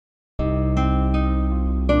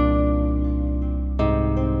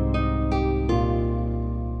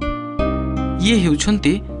ये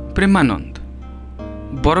हेउछंती प्रेमानंद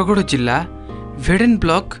बरगड़ जिला भेडेन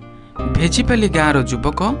ब्लॉक भेजिपाली गाँवर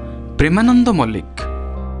युवक प्रेमानंद मल्लिक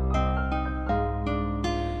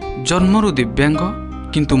जन्मरू दिव्यांग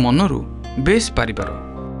किंतु मनरू बेस पारिबार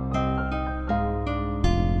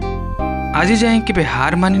आज जाए केबे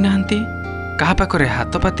हार मानि नाहंती कहा पाखरे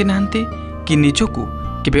हाथ पाति नाहंती कि निजकू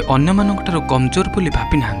केबे अन्य मानकटारु कमजोर बोली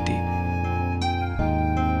भापी नाहंती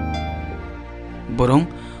बरं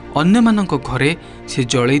अन्य मानक घरे से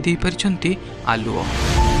जळै देई परिछंती आलुओ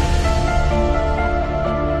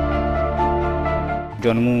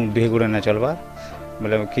जन्मू देह गुड़ा ना चलवा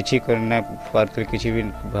मतलब किसी करना पारथी किसी भी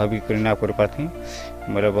भाभी करना कर पारथी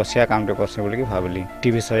मतलब बसिया काम टे करसे बोल के भाबली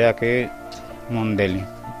टीवी सया के मन देली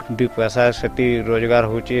दु पैसा सेती रोजगार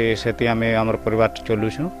होची सेती हमें हमर परिवार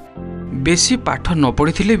चलुछु बेसी पाठ न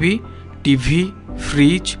पढ़िथिले भी टीवी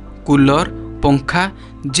फ्रिज कूलर पंखा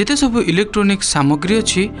जेते सब इलेक्ट्रोनिक सामग्री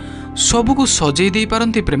अच्छी सबको सजै दे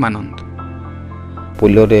पारंती प्रेमानंद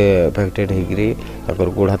पोलियो रे अफेक्टेड हेगिरी ताकर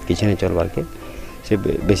गोड़ हाथ किछ नै चलबार के से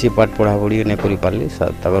बेसी पाठ पढ़ा पढ़ी नै करि पारली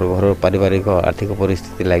ताकर घर पारिवारिक आर्थिक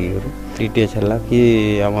परिस्थिति लागि टीटी छला कि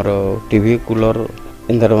हमर टीवी कूलर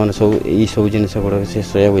इंदर मान सब ई सब जिनिस गुड़ से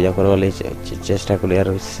सोया बुझा करवाले चेष्टा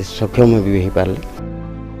कर सक्षम भी हो पारे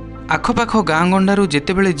आखपाख गाँ गंडारू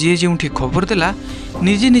जेतेबेले जी जोठी खबर देला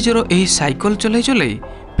निजे निजर एही साइकल चलाई चलाई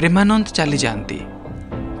प्रेमानंद चली जाती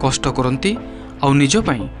कष्ट करती और निज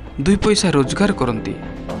पई दुई पैसा रोजगार करती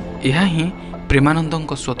यह ही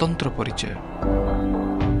प्रेमानंद स्वतंत्र परिचय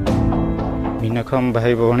भिन्नक्षम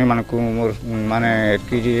भाई भौणी मान को मोर माने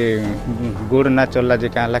कि गोड़ ना चलला जे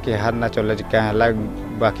कहला कि हाथ ना चलला जे कहला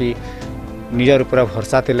बाकी निजर पूरा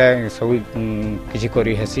भरोसा थिला सब किछि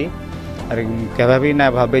करी हेसी अरे केबा भी ना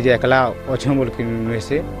भाबे जे एकला अछम बोल कि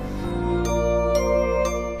नसे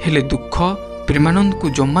हेले दुख प्रेमानंद को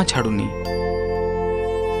जम्मा छाड़ुनी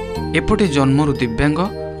एपटे जन्मरू दिव्यांग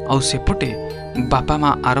और सेपटे बापा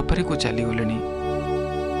माँ आरपारी को चली गले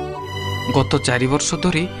गत 4 वर्ष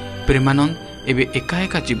धरी प्रेमानंद एबे एका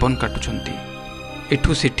एका जीवन काटुछंती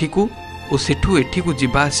एठू सेठी को और सेठू एठी को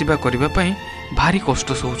जीवा आसीबा करिबा पई भारी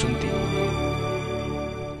कष्ट सोचंती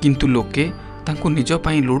किंतु लोके तांको निज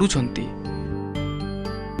पई लोडुछंती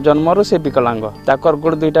जन्मरू से विकलांग ताकर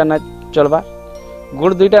गुड़ दुईटा ना चलबा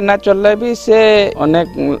गुड़ दुईटा ना चलले भी से अनेक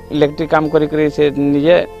इलेक्ट्रिक काम करी से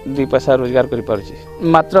निजे 2 पैसा रोजगार करि पारछि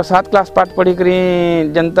मात्र 7 क्लास पाठ पढ़ी करी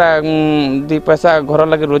जनता 2 पैसा घर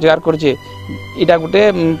लगे रोजगार करछि इटा गुटे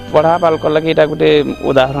पढ़ा बालक लगे इटा गुटे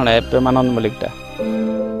उदाहरण है प्रेमानंद मल्लिकटा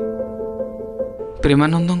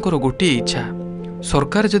प्रेमानंदंकर गोटे इच्छा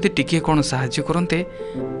सरकार जदि टिके कोन सहाय्य करते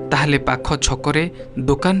ताहले पाख छकरे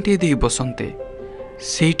दुकानटी दे बसंते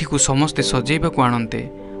सेठी को समस्ते सजेबा को आनते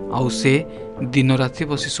आउ से दिन राति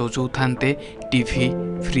बसी सजौ थांते टीवी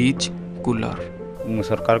फ्रिज कूलर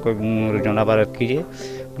सरकार को जनाबार कीजिए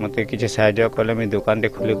मत किसी साहाय्य कले मैं दुकान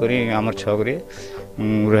खोली कर आम छकरे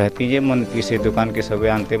रहती जे मन से दुकान के सब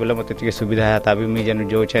आनते बोले मत सुविधा है तभी मुझे जन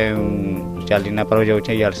जो चली ना पार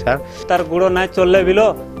जाऊे यार सार तार गुड़ ना चलले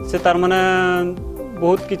बिलो से तार माने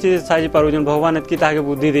बहुत किसी साइज पारुजन भगवान एतकी ताके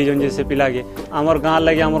बुद्धि देजन जे से पिला के आमर गाँ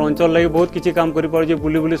लगे आमर अंचल लगे बहुत किसी काम करि पारुजे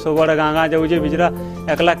बुली बुली सबआड़े गाँ गाँ जाऊे बिजरा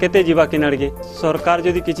एकला केते जीवा किनार के सरकार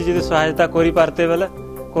जदि किसी जदि सहायता करि पारते बेले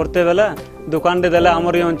करते बेले दुकान दे देले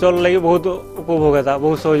आमर ये अंचल लगे बहुत उपभोग हेता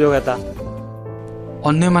बहुत सहयोग हेता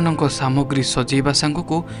अन्य मानक सामग्री सजेबा सांग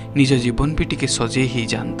को निज जीवन भी टिके सजे ही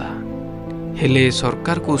जानता हेले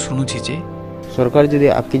सरकार को सुनुछि जे सरकार जदि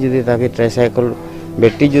आपकी जदि ताके ट्राइसाइकल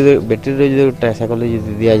बैटरी जो ट्राइसाइकल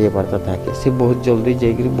जदि दिया जाए पारता था से बहुत जल्दी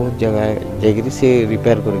जाकर बहुत जगह जाकर से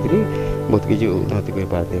रिपेयर करके बहुत किसी उन्नति कर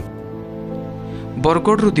पाते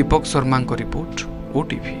बरगढ़ दीपक शर्मा रिपोर्ट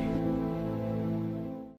ओटीवी।